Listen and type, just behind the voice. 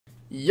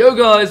Yo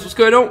guys, what's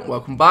going on?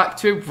 Welcome back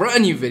to a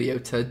brand new video.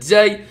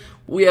 Today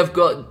we have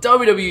got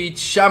WWE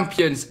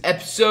Champions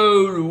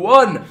Episode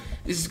 1.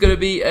 This is going to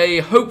be a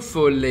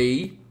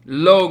hopefully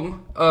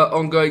long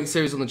ongoing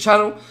series on the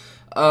channel.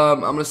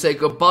 I'm going to say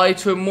goodbye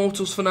to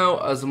Immortals for now,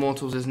 as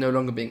Immortals is no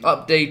longer being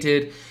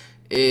updated,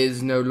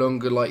 is no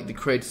longer like the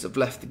creators have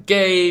left the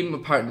game,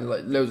 apparently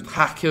like loads of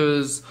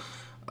hackers.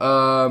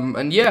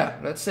 And yeah,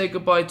 let's say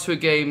goodbye to a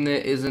game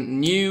that isn't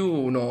new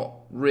or not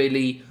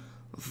really,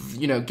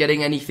 you know,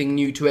 getting anything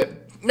new to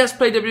it. Let's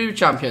play WWE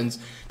Champions.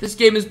 This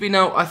game has been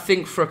out, I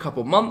think, for a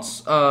couple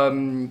months. Tell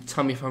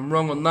me if I'm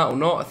wrong on that or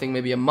not. I think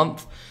maybe a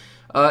month.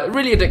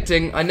 Really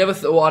addicting. I never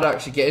thought I'd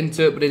actually get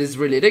into it, but it is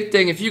really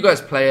addicting. If you guys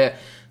play it,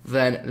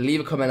 then leave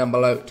a comment down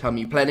below. Tell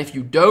me you play. And if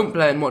you don't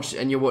play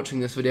and you're watching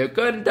this video,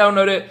 go ahead and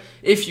download it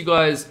if you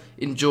guys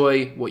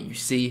enjoy what you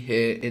see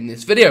here in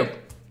this video.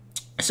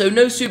 So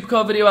no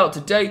Supercard video out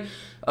today.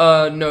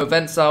 No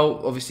events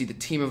out. Obviously the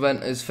team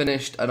event is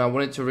finished and I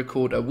wanted to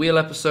record a wheel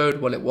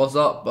episode. Well, it was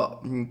up,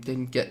 but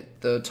didn't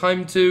get the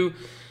time to,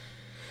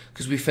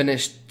 because we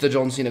finished the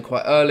John Cena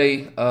quite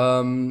early.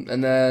 And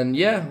then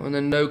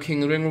no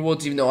King of the Ring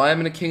rewards, even though I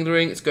am in a King of the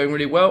Ring. It's going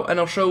really well, and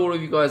I'll show all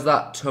of you guys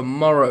that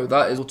tomorrow.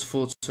 That is all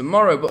for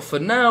tomorrow, but for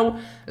now,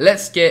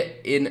 let's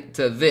get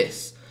into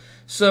this.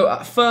 So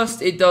at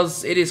first it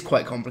is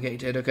quite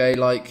complicated, okay?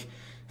 Like,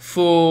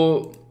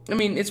 I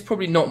mean, it's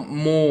probably not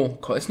more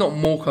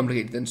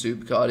complicated than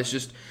Supercard. It's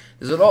just,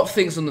 there's a lot of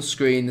things on the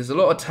screen, there's a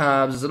lot of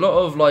tabs, there's a lot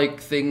of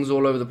like things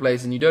all over the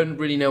place, and you don't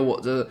really know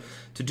what to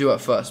do at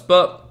first.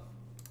 But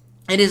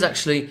it is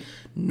actually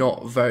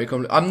not very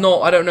complicated.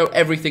 I don't know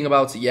everything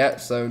about it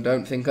yet, so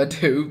don't think I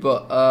do,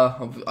 but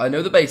I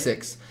know the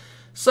basics.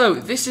 So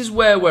this is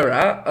where we're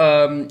at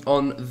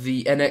on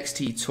the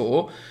NXT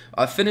tour.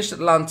 I finished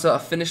Atlanta, I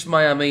finished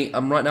Miami.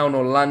 I'm right now in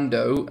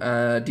Orlando.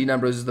 Dean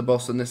Ambrose is the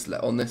boss on this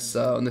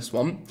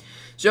one.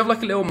 So you have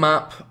like a little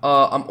map.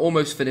 I'm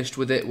almost finished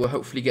with it. We'll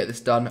hopefully get this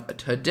done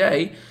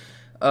today.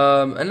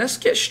 And let's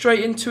get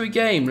straight into a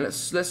game.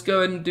 Let's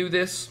go and do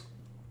this.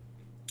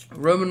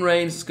 Roman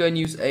Reigns, let's go and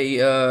use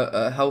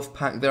a health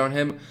pack there on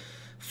him.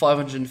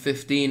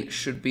 515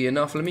 should be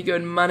enough. Let me go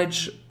and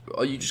manage.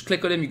 Or you just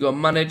click on him, you go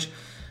and manage.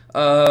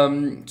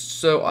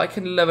 So I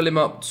can level him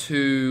up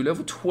to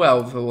level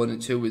 12 if I wanted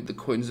to with the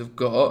coins I've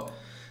got.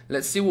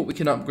 Let's see what we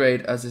can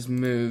upgrade as his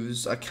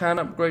moves. I can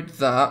upgrade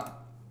that.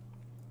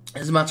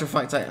 As a matter of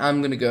fact, I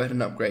am going to go ahead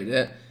and upgrade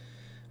it.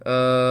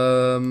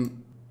 We're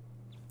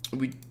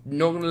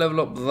not going to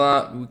level up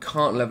that. We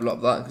can't level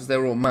up that because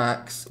they're all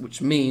max,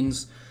 which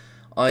means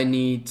I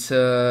need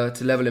to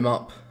level him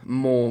up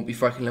more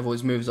before I can level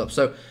his moves up.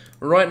 So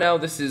right now,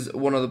 this is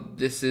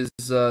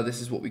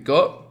what we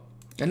got,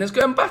 and let's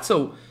go and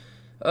battle.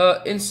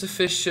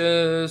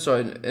 Ineffective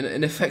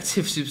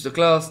superstar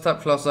class.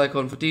 Tap class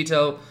icon for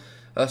detail.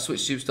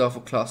 Switch superstar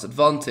for class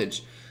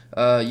advantage.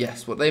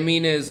 Yes, what they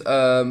mean is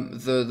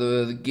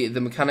the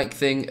mechanic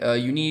thing.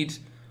 You need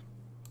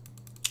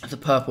the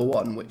purple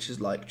one, which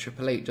is like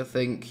Triple H, I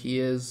think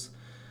he is.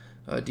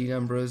 Dean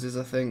Ambrose is,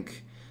 I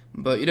think.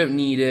 But you don't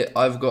need it.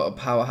 I've got a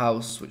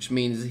powerhouse, which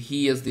means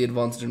he has the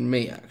advantage on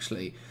me,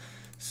 actually.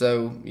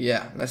 So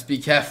yeah, let's be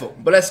careful.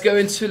 But let's get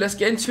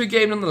into a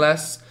game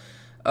nonetheless.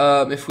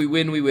 If we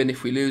win, we win.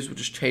 If we lose, we'll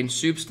just change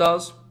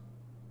superstars.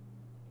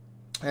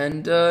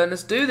 And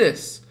let's do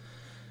this.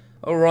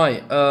 All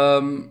right.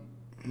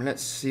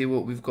 Let's see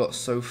what we've got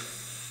so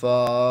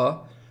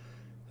far.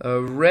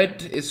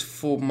 Red is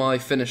for my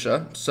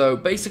finisher. So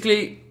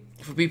basically,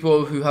 for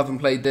people who haven't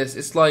played this,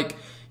 it's like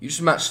you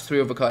just match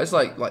 3 other cards.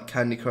 It's like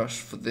Candy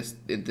Crush for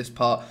this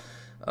part.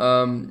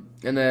 And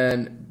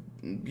then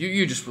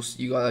you just will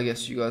see, I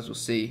guess you guys will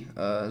see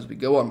as we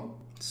go on.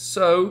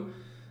 So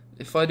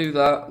if I do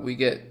that, we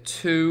get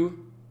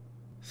 2,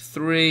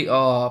 3.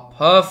 Oh,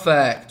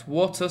 perfect!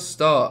 What a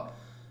start!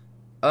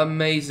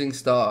 Amazing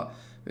start.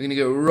 We're gonna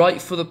go right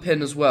for the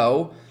pin as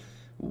well.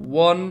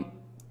 1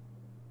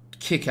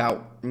 kick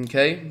out.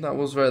 Okay, that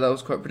was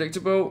quite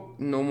predictable.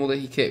 Normal that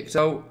he kicked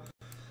out.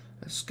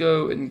 Let's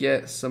go and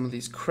get some of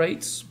these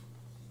crates.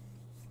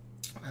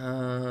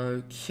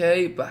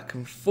 Okay, back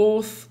and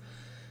forth.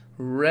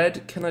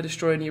 Red, can I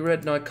destroy any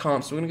red? No, I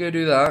can't, so we're going to go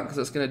do that, because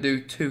that's going to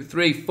do 2,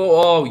 3,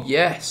 4. Oh,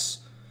 yes!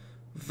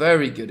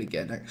 Very good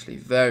again, actually.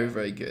 Very,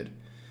 very good.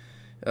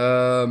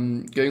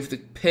 Going for the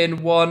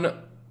pin. 1.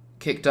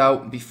 Kicked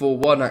out before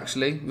 1,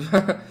 actually.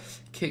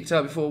 Kicked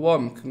out before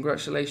 1.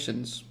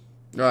 Congratulations.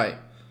 Right.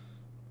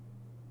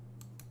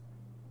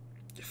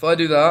 If I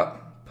do that,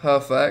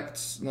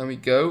 perfect. There we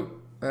go.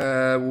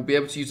 We'll be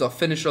able to use our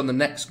finisher on the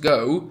next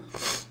go.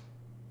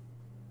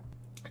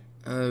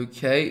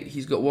 Okay,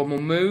 he's got 1 more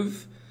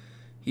move.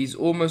 He's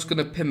almost going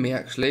to pin me,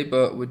 actually,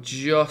 but we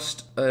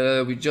just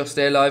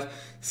stay alive.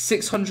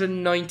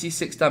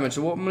 696 damage.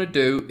 So what I'm going to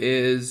do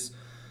is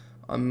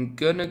I'm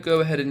going to go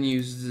ahead and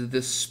use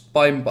the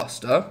Spine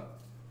Buster,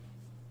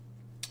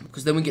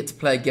 because then we get to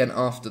play again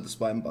after the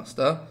Spine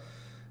Buster,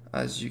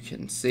 as you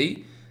can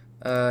see.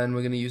 And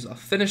we're going to use our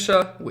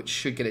finisher, which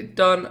should get it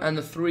done, and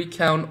the 3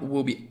 count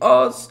will be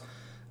ours.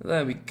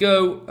 There we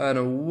go, and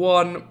a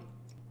 1,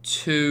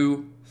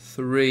 2,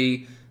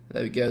 3.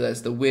 There we go.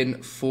 There's the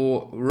win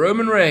for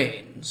Roman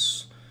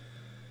Reigns.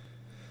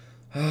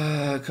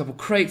 A couple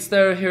crates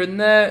there, here and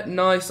there.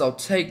 Nice, I'll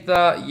take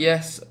that.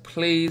 Yes,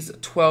 please.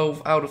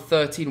 12 out of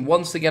 13.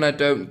 Once again, I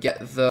don't get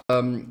the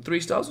 3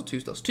 stars or 2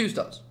 stars? 2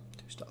 stars.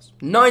 2 stars.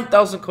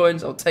 9,000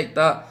 coins, I'll take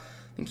that.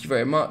 Thank you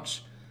very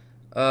much.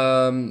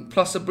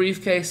 Plus a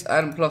briefcase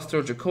and plus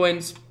 300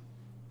 coins.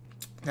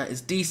 That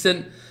is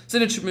decent.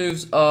 Signature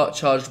moves are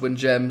charged when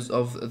gems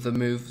of the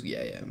move.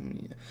 Yeah.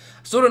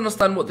 I still don't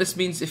understand what this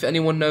means. If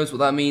anyone knows what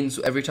that means,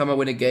 every time I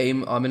win a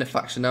game, I'm in a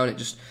faction now,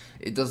 and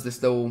it does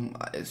this little,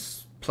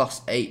 it's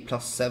 +8,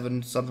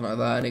 +7, something like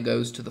that, and it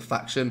goes to the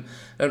faction.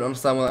 I don't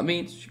understand what that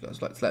means. If you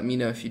guys like to let me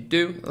know if you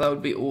do, that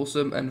would be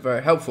awesome and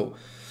very helpful.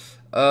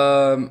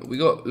 We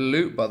got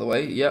loot, by the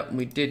way. Yep,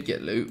 we did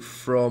get loot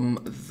from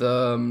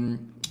the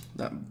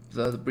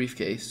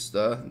briefcase,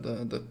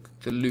 the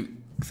loot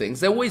things.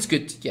 They're always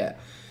good to get.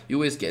 You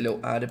always get a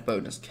little added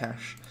bonus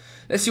cash.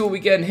 Let's see what we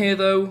get in here,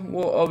 though.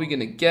 What are we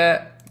gonna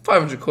get?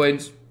 500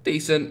 coins,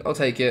 decent. I'll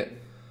take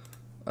it.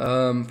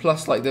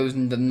 Plus, like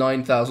the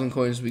 9,000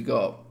 coins we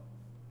got.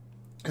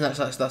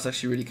 That's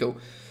actually really cool.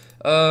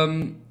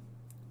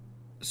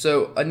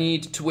 So I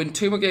need to win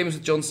 2 more games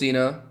with John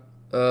Cena.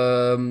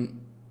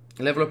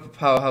 Level up a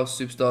powerhouse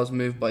superstars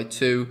move by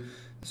 2.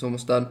 It's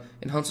almost done.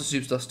 Enhance a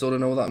superstar, still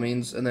don't know what that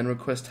means. And then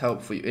request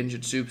help for your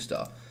injured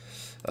superstar.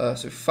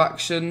 So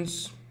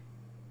factions.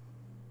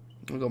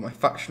 I've got my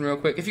faction real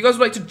quick. If you guys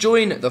would like to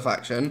join the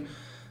faction,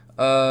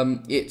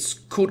 it's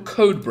called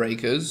Code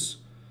Breakers.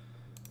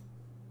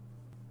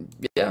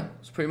 Yeah,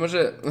 that's pretty much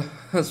it.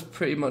 That's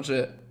pretty much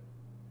it.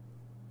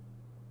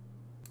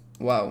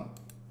 Wow.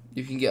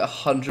 You can get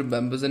 100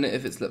 members in it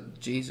if it's like,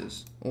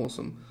 Jesus,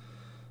 awesome.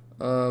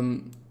 I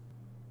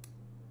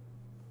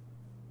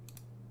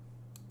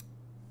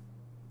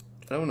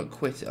don't want to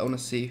quit it. I want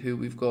to see who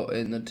we've got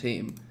in the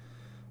team.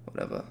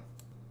 Whatever.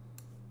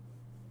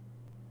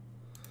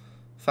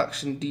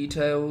 Faction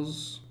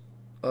details.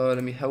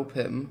 Let me help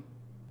him.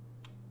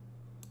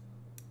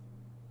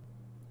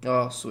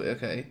 Oh, sweet.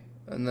 Okay.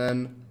 And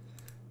then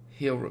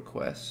heal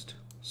request.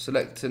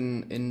 Select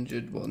an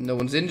injured. Well, no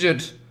one's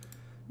injured.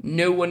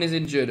 No one is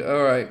injured.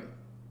 Alright.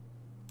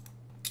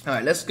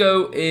 Alright, let's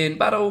go in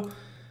battle.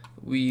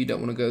 We don't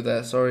want to go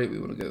there, sorry. We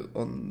want to go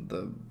on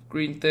the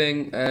green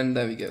thing. And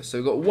there we go. So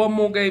we've got one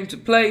more game to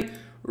play.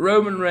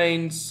 Roman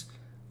Reigns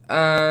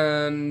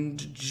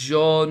and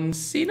John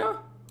Cena.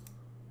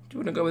 Do you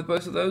want to go with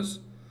both of those?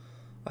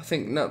 I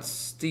think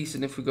that's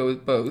decent if we go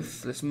with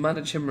both. Let's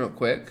manage him real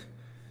quick.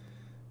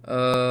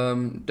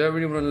 Don't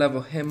really want to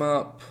level him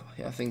up.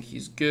 Yeah, I think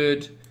he's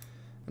good.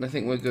 And I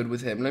think we're good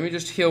with him. Let me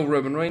just heal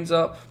Roman Reigns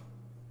up.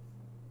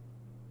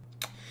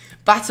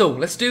 Battle.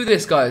 Let's do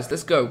this, guys.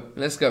 Let's go.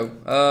 Let's go.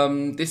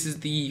 This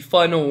is the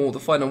final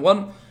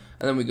one.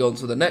 And then we go on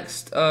to the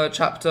next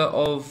chapter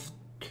of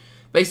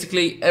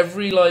basically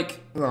every, like...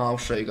 Oh, I'll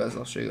show you guys.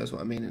 I'll show you guys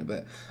what I mean in a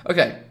bit.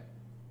 Okay.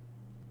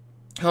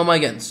 Who am I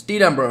against?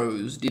 Dean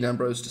Ambrose. Dean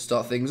Ambrose to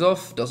start things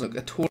off. Doesn't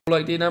look at all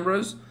like Dean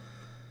Ambrose.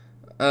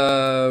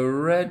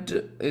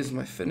 Red is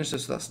my finisher,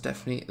 so that's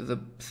definitely the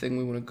thing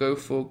we want to go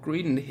for.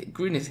 Green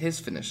is his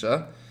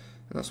finisher,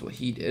 and that's what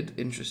he did.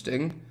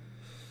 Interesting.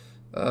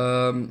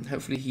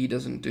 Hopefully he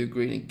doesn't do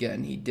green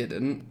again. He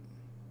didn't.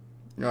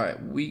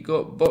 Alright, we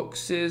got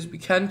boxes. We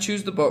can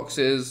choose the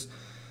boxes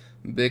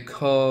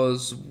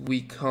because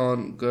we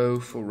can't go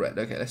for red.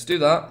 Okay, let's do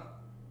that.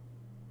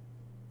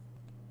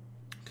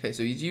 Okay,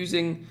 so he's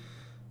using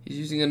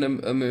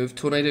a move,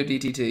 Tornado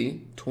DDT.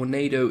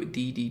 Tornado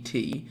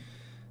DDT.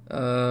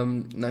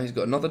 Now he's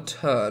got another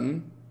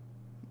turn.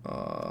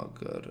 Oh,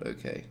 good.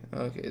 Okay.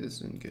 Okay,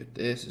 this isn't good.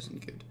 This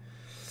isn't good.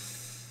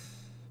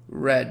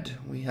 Red.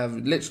 We have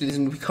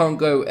literally, we can't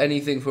go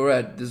anything for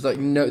red. There's like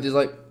no,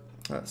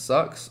 that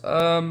sucks.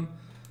 We'll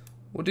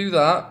do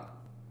that.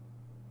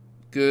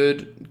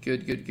 Good.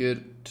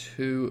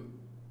 2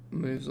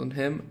 moves on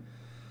him.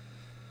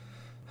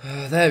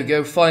 There we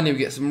go. Finally, we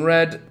get some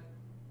red.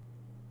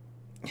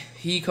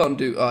 He can't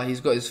do.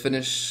 He's got his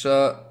finish.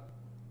 There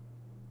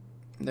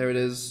it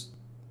is.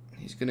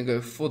 He's gonna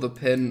go for the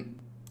pin.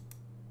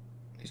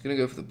 He's gonna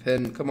go for the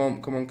pin. Come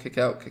on, kick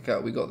out.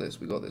 We got this.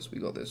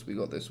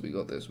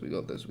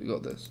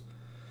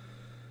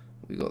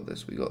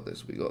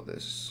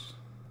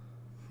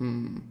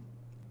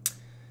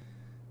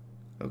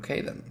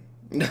 Okay then.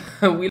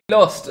 We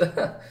lost.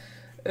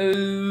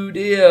 Oh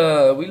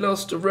dear. We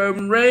lost to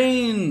Roman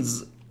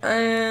Reigns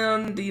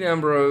and Dean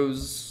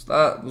Ambrose.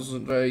 That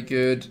wasn't very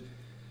good.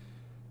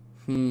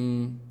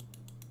 That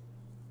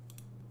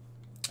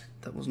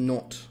was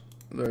not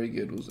very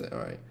good, was it?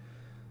 Alright.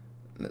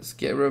 Let's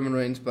get Roman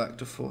Reigns back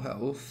to full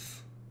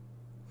health.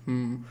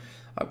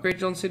 Upgrade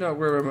John Cena,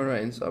 upgrade Roman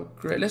Reigns.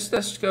 Upgrade.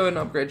 Let's go and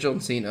upgrade John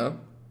Cena.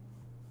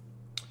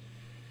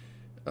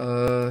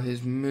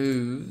 His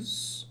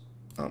moves.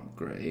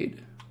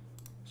 Upgrade.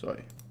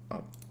 Sorry.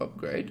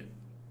 Upgrade.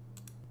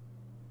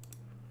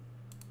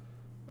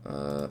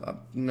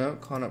 No,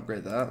 can't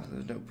upgrade that.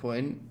 There's no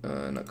point.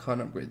 And I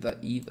can't upgrade that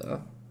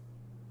either.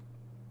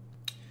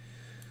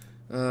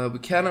 We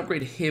can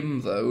upgrade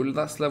him though.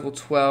 That's level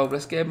 12.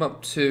 Let's get him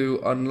up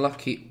to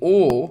unlucky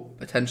or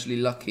potentially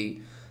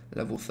lucky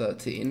level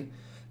 13.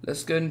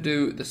 Let's go and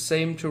do the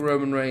same to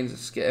Roman Reigns.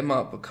 Let's get him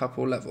up a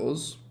couple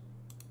levels.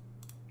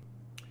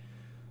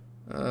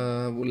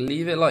 We'll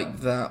leave it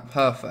like that.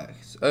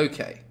 Perfect.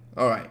 Okay.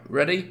 Alright.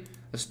 Ready?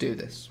 Let's do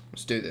this.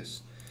 Let's do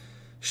this.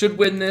 Should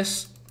win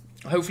this.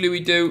 Hopefully we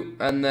do.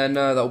 And then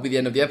that'll be the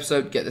end of the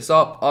episode. Get this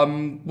up.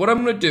 What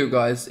I'm going to do,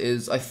 guys,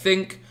 is I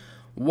think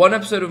one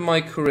episode of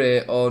my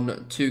career on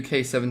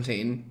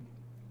 2K17.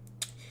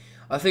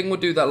 I think we'll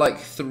do that like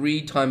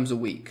 3 times a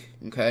week.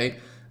 Okay?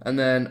 And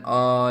then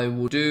I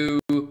will do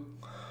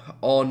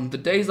on the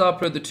days I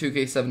upload the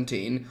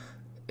 2K17.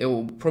 It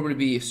will probably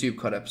be a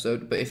Supercard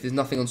episode, but if there's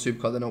nothing on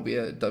Supercard, then it'll be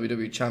a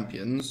WWE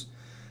Champions.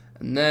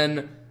 And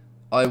then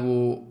I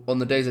will, on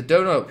the days I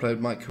don't upload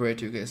my career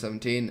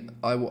 2K17,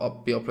 I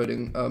will be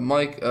uploading a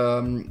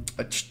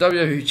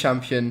WWE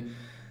Champion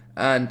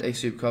and a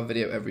Supercard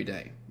video every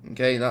day.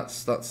 Okay,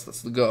 that's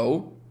the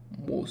goal.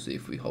 We'll see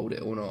if we hold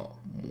it or not.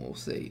 We'll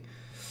see.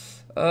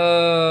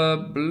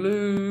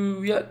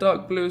 Blue, yeah,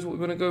 dark blue is what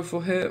we're gonna go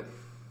for here.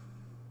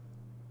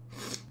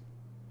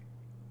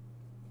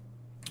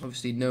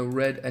 Obviously no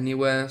red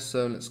anywhere,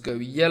 so let's go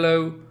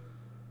yellow.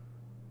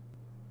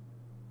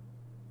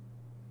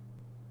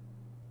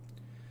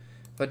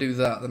 If I do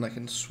that, then I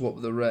can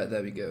swap the red.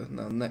 There we go.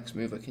 Now next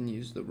move I can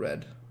use the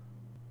red.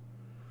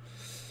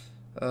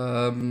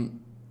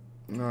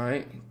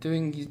 Alright,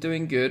 he's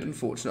doing good,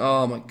 unfortunately.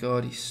 Oh my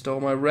god, he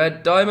stole my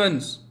red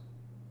diamonds.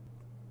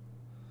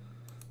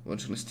 I'm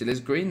just gonna steal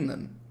his green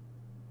then.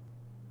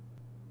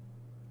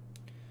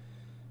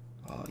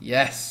 Oh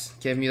yes,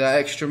 gave me that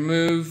extra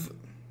move.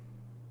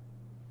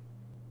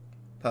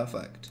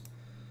 Perfect.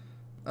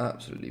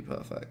 Absolutely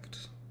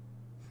perfect.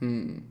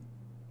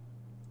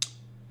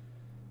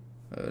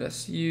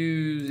 Let's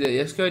use... Yeah,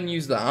 let's go and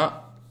use that.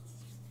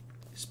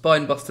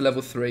 Spine Buster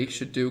level 3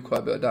 should do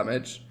quite a bit of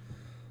damage.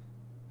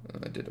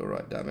 I did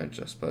alright damage,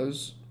 I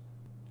suppose.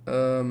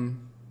 Let's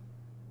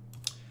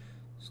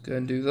go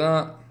and do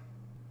that.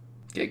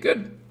 Okay,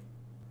 good.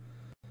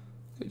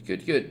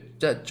 Good.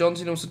 John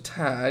Cena wants a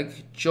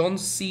tag. John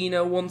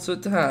Cena wants a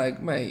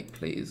tag. Mate,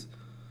 please.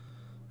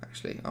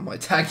 Actually, I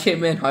might tag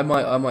him in. I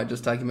might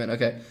just tag him in.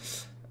 Okay.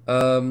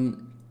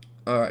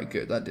 Alright,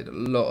 good. That did a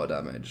lot of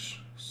damage.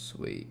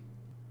 Sweet.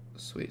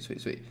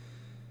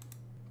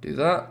 Do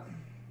that.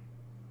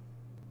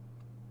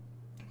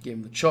 Give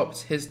him the chop.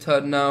 It's his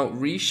turn now.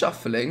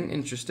 Reshuffling.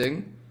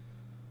 Interesting.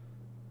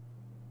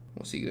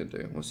 What's he going to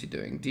do? What's he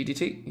doing?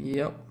 DDT?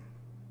 Yep.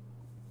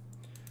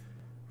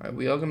 Alright,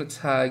 we are going to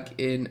tag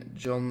in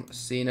John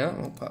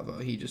Cena. Oh,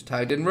 he just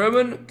tagged in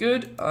Roman.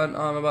 Good. And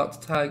I'm about to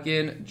tag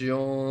in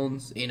John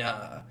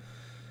Cena.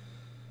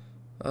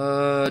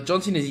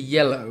 John Cena is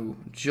yellow.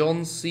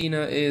 John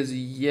Cena is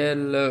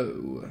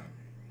yellow.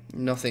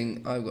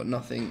 Nothing. I've got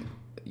nothing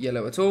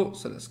yellow at all.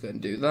 So let's go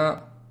and do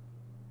that.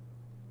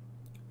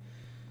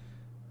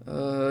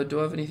 Do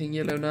I have anything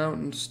yellow now?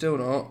 Still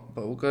not.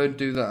 But we'll go and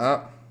do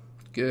that.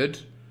 Good.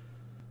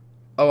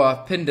 Oh,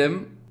 I've pinned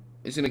him.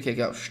 He's going to kick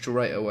out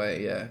straight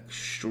away, yeah.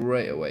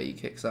 Straight away he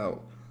kicks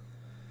out.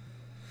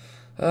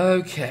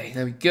 Okay,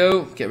 there we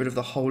go. Get rid of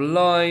the whole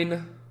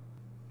line.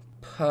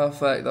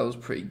 Perfect. That was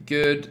pretty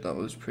good. That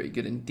was pretty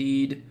good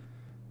indeed.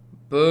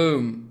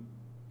 Boom.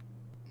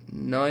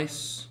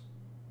 Nice.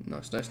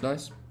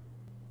 Nice.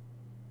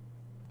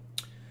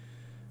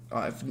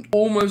 I've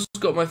almost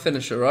got my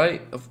finisher,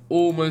 right? I've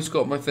almost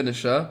got my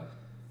finisher.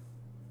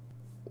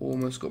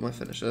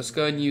 Let's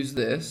go and use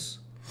this.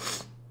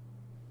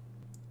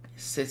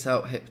 Sit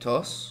out hip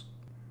toss.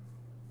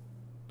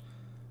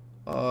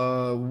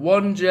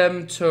 1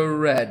 gem to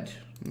red.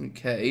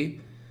 Okay.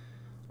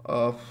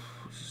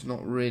 It's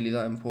not really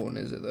that important,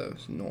 is it though?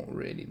 It's not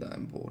really that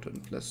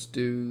important. Let's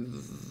do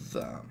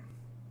that.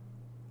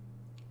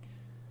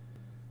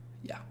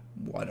 Yeah,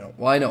 why not?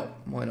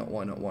 Alright,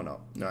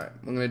 I'm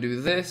gonna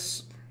do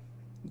this.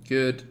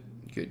 Good.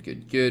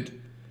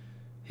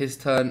 His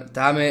turn.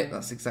 Damn it,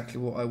 that's exactly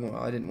what I want.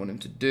 I didn't want him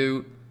to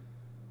do.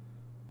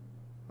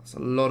 That's a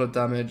lot of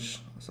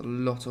damage.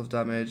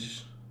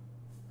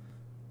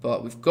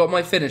 But we've got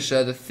my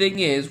finisher. The thing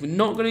is, we're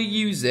not going to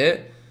use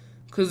it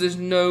because there's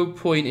no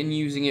point in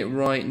using it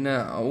right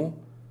now.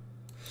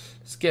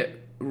 Let's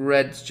get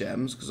red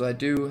gems because I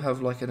do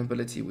have like an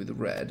ability with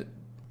red.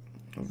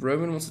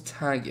 Roman wants to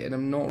tag in.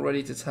 I'm not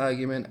ready to tag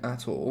him in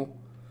at all.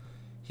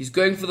 He's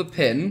going for the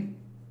pin.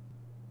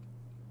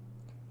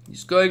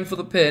 He's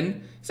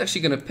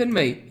actually going to pin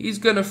me. He's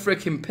going to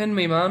frickin' pin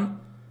me, man.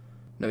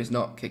 No, he's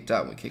not. Kicked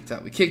out. We kicked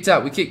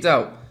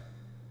out.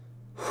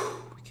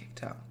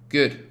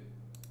 Good.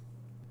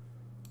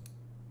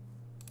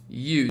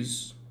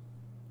 Use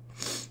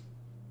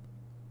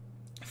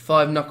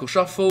 5 knuckle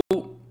shuffle.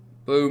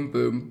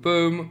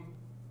 Boom.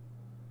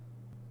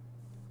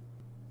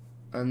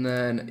 And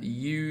then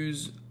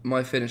use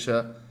my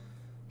finisher.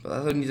 But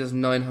that only does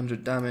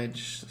 900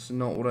 damage. That's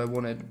not what I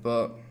wanted,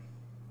 but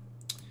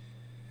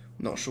I'm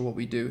not sure what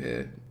we do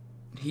here.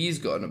 He's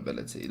got an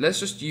ability. Let's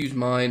just use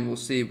mine. We'll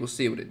see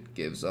what it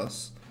gives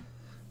us.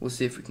 We'll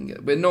see if we can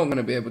get... We're not going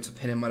to be able to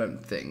pin him, I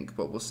don't think.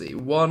 But we'll see.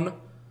 1,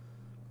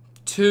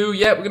 2...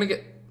 Yeah, we're going to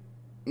get...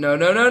 No,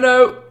 no, no,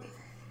 no!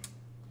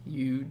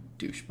 You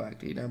douchebag,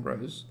 Dean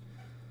Ambrose.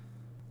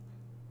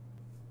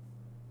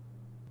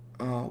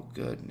 Oh,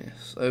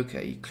 goodness.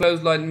 Okay, you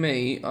clotheslined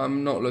me.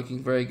 I'm not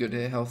looking very good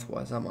here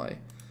health-wise, am I?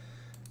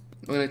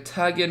 I'm going to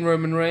tag in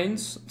Roman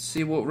Reigns.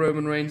 See what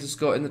Roman Reigns has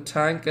got in the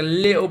tank. A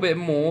little bit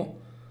more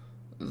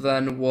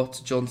than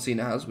what John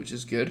Cena has, which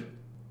is good.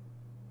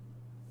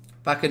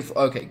 Back in...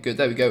 Okay, good.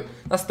 There we go.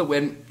 That's the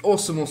win.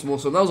 Awesome, awesome,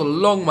 awesome. That was a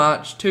long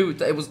match.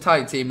 It was a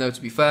tag team, though,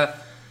 to be fair.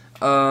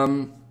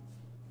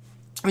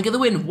 We get the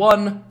win.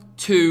 1,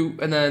 2,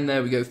 and then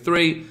there we go.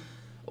 3.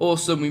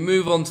 Awesome. We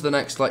move on to the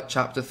next like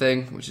chapter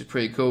thing, which is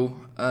pretty cool.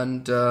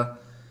 And there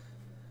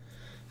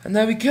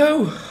we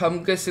go.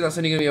 I'm guessing that's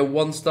only going to be a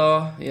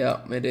 1-star. Yeah,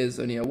 it is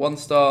only a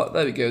 1-star.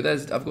 There we go.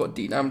 I've got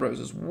Dean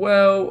Ambrose as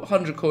well.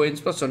 100 coins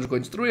plus 100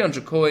 coins,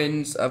 300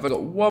 coins. I've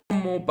got one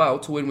more battle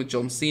to win with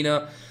John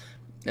Cena.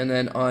 And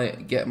then I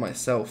get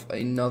myself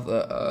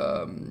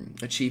another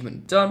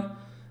achievement done.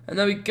 And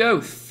there we go.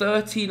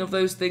 13 of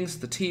those things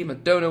to the team. I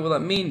don't know what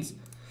that means.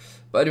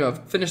 But anyway, I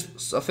finished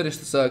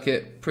the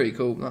circuit. Pretty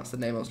cool. That's the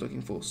name I was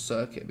looking for.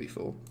 Circuit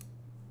before.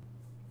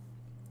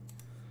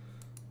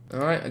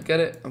 Alright, I get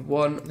it. I've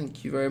won.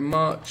 Thank you very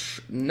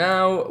much.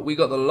 Now, we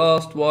got the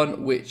last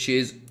one, which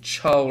is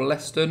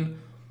Charleston.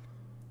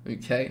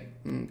 Okay.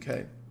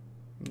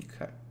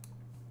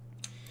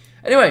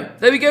 Anyway,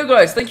 there we go,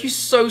 guys. Thank you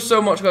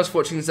so much, guys, for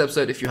watching this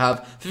episode. If you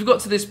have, if you've got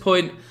to this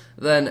point,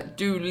 then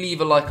do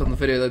leave a like on the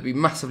video. That'd be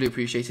massively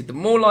appreciated. The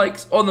more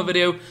likes on the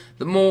video,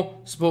 the more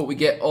support we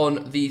get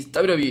on these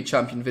WWE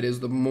Champion videos,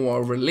 the more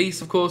I'll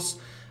release, of course.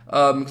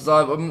 Because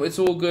it's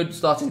all good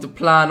starting to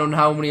plan on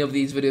how many of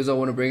these videos I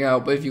want to bring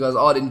out. But if you guys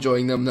aren't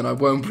enjoying them, then I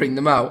won't bring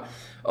them out,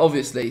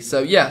 obviously.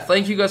 So yeah,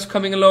 thank you guys for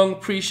coming along.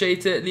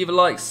 Appreciate it. Leave a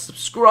like,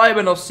 subscribe,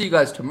 and I'll see you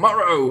guys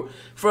tomorrow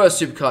for a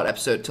Supercard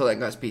episode. Till then,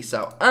 guys, peace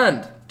out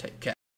and take care.